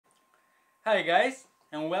Hi guys,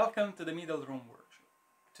 and welcome to the Middle Room Workshop.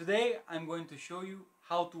 Today I'm going to show you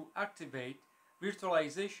how to activate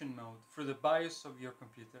virtualization mode through the BIOS of your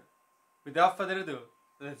computer. Without further ado,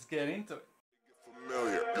 let's get into it.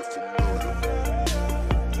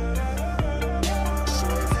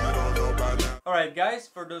 Alright guys,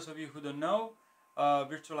 for those of you who don't know,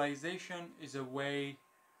 virtualization is a way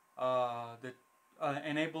that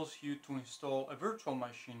enables you to install a virtual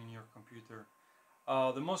machine in your computer.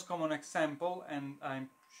 The most common example, and I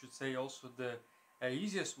should say also the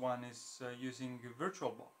easiest one, is using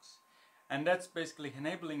VirtualBox. And that's basically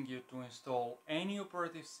enabling you to install any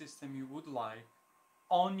operative system you would like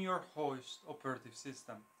on your host operative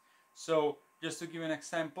system. So just to give an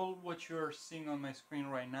example, what you're seeing on my screen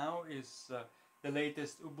right now is the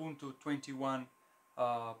latest Ubuntu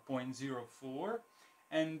 21.04,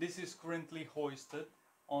 and this is currently hosted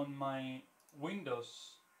on my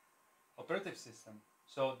Windows operative system.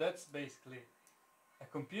 So that's basically a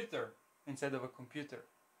computer instead of a computer.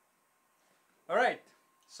 Alright,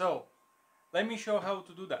 so let me show how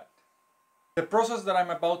to do that. The process that I'm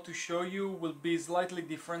about to show you will be slightly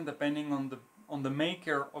different depending on the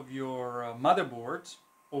maker of your motherboard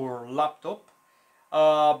or laptop,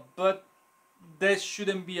 but there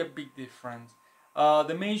shouldn't be a big difference.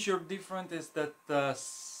 The major difference is that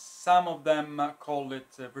some of them call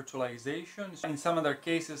it virtualization. In some other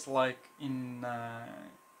cases, like in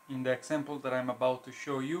the example that I'm about to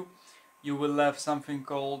show you, you will have something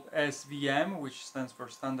called SVM, which stands for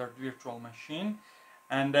Standard Virtual Machine,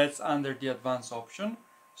 and that's under the advanced option.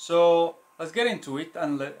 So let's get into it,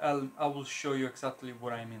 and I will show you exactly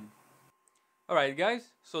what I mean. Alright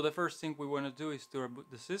guys, so the first thing we want to do is to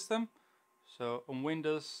reboot the system. So on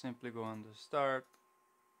Windows, simply go on the Start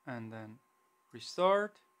and then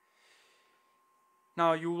Restart.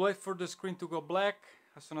 Now you wait for the screen to go black.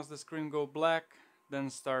 As soon as the screen goes black, then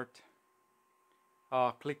start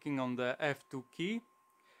clicking on the F2 key.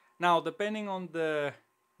 Now depending on the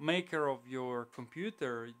maker of your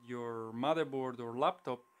computer, your motherboard or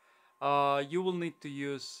laptop, you will need to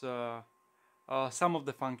use some of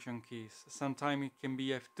the function keys. Sometimes it can be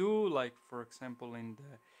F2, like for example in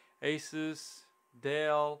the Asus,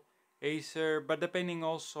 Dell, Acer, but depending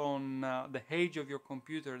also on the age of your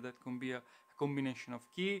computer, that can be a combination of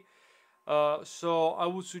key. So I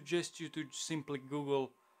would suggest you to simply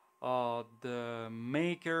Google the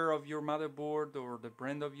maker of your motherboard or the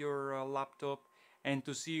brand of your laptop, and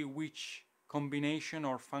to see which combination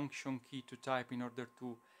or function key to type in order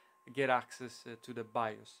to get access to the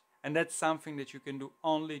BIOS. And that's something that you can do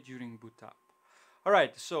only during boot up.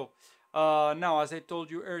 Alright, so now, as I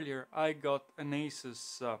told you earlier, I got an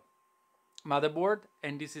Asus motherboard,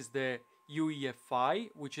 and this is the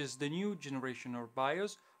UEFI, which is the new generation of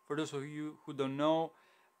BIOS. For those of you who don't know,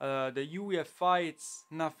 the UEFI, it's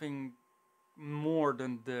nothing more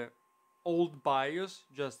than the old BIOS,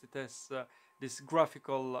 just it has this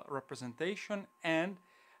graphical representation, and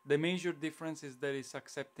the major difference is that it's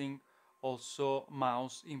accepting also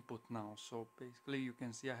mouse input now. So basically you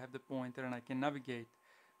can see I have the pointer and I can navigate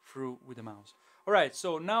through with the mouse. Alright,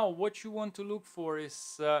 so now what you want to look for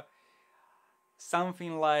is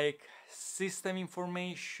something like system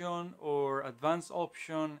information or advanced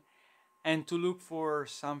option, and to look for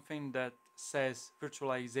something that says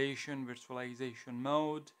virtualization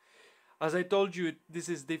mode. As I told you, this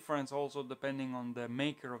is different also depending on the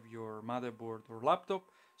maker of your motherboard or laptop.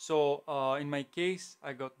 So in my case,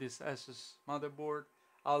 I got this Asus motherboard.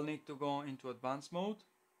 I'll need to go into advanced mode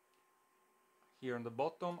here on the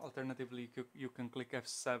bottom. Alternatively, you can click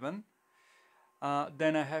F7.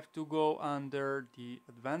 Then I have to go under the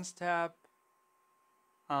advanced tab,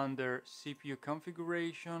 under CPU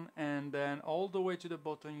configuration, and then all the way to the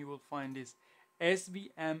bottom you will find this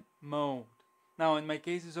SVM mode. Now in my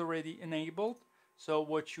case it's already enabled, so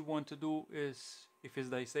what you want to do is, if it's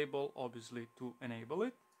disabled, obviously to enable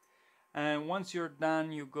it. And once you're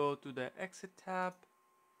done, you go to the exit tab,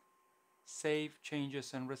 save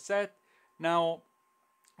changes and reset. Now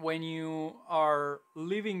when you are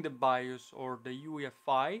leaving the BIOS or the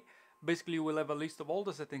UEFI, basically you will have a list of all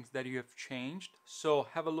the settings that you have changed. So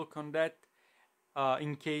have a look on that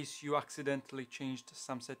in case you accidentally changed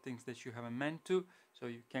some settings that you haven't meant to. So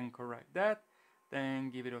you can correct that, then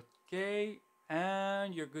give it OK,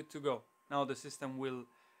 and you're good to go. Now the system will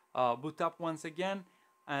boot up once again,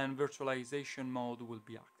 and virtualization mode will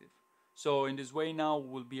be active. So in this way now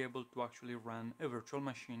we'll be able to actually run a virtual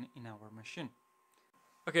machine in our machine.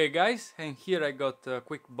 Okay guys, and here I got a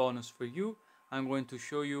quick bonus for you. I'm going to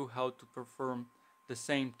show you how to perform the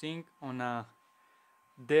same thing on a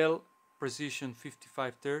Dell Precision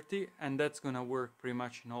 5530, and that's gonna work pretty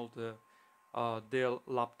much in all the Dell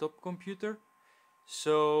laptop computer.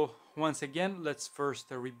 So once again, let's first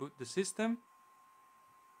reboot the system.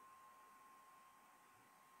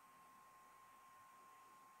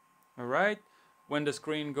 Alright, when the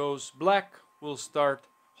screen goes black, we'll start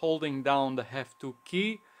holding down the F2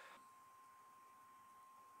 key.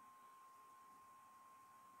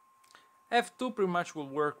 F2 pretty much will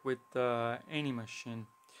work with any machine.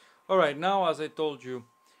 Alright, now as I told you,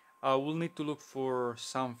 we'll need to look for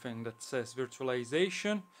something that says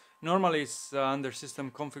virtualization. Normally it's under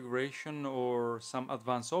system configuration or some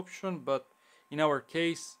advanced option, but in our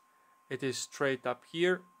case it is straight up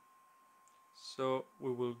here. So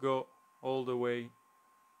we will go all the way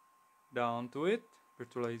down to it,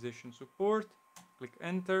 virtualization support, click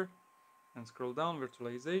enter and scroll down,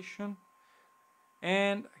 virtualization,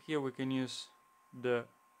 and here we can use the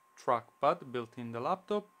trackpad built in the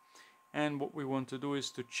laptop. And what we want to do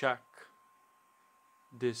is to check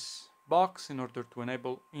this box in order to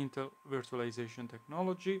enable Intel virtualization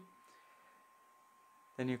technology.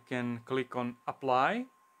 Then you can click on apply.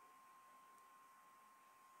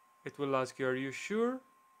 It will ask you, are you sure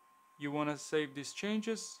you want to save these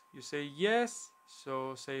changes? You say yes,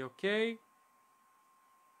 so say OK.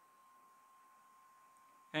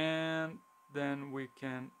 And then we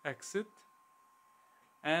can exit.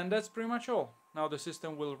 And that's pretty much all. Now the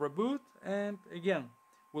system will reboot and again,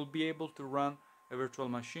 we'll be able to run a virtual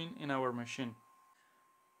machine in our machine.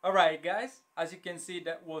 Alright guys, as you can see,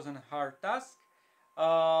 that wasn't a hard task.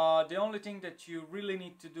 The only thing that you really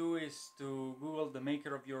need to do is to Google the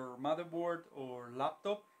maker of your motherboard or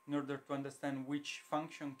laptop in order to understand which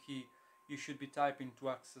function key you should be typing to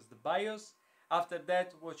access the BIOS. After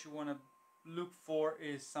that, what you want to look for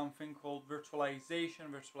is something called virtualization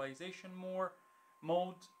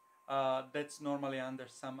mode. That's normally under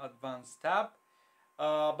some advanced tab.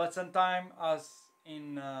 But sometime, as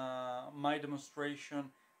in my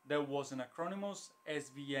demonstration, there was an acronymous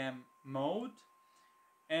SVM mode.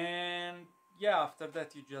 And yeah, after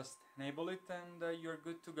that you just enable it and you're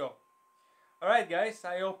good to go. Alright guys,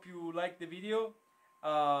 I hope you liked the video.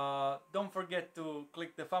 Don't forget to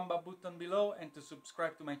click the thumb up button below and to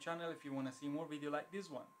subscribe to my channel if you want to see more videos like this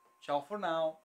one. Ciao for now.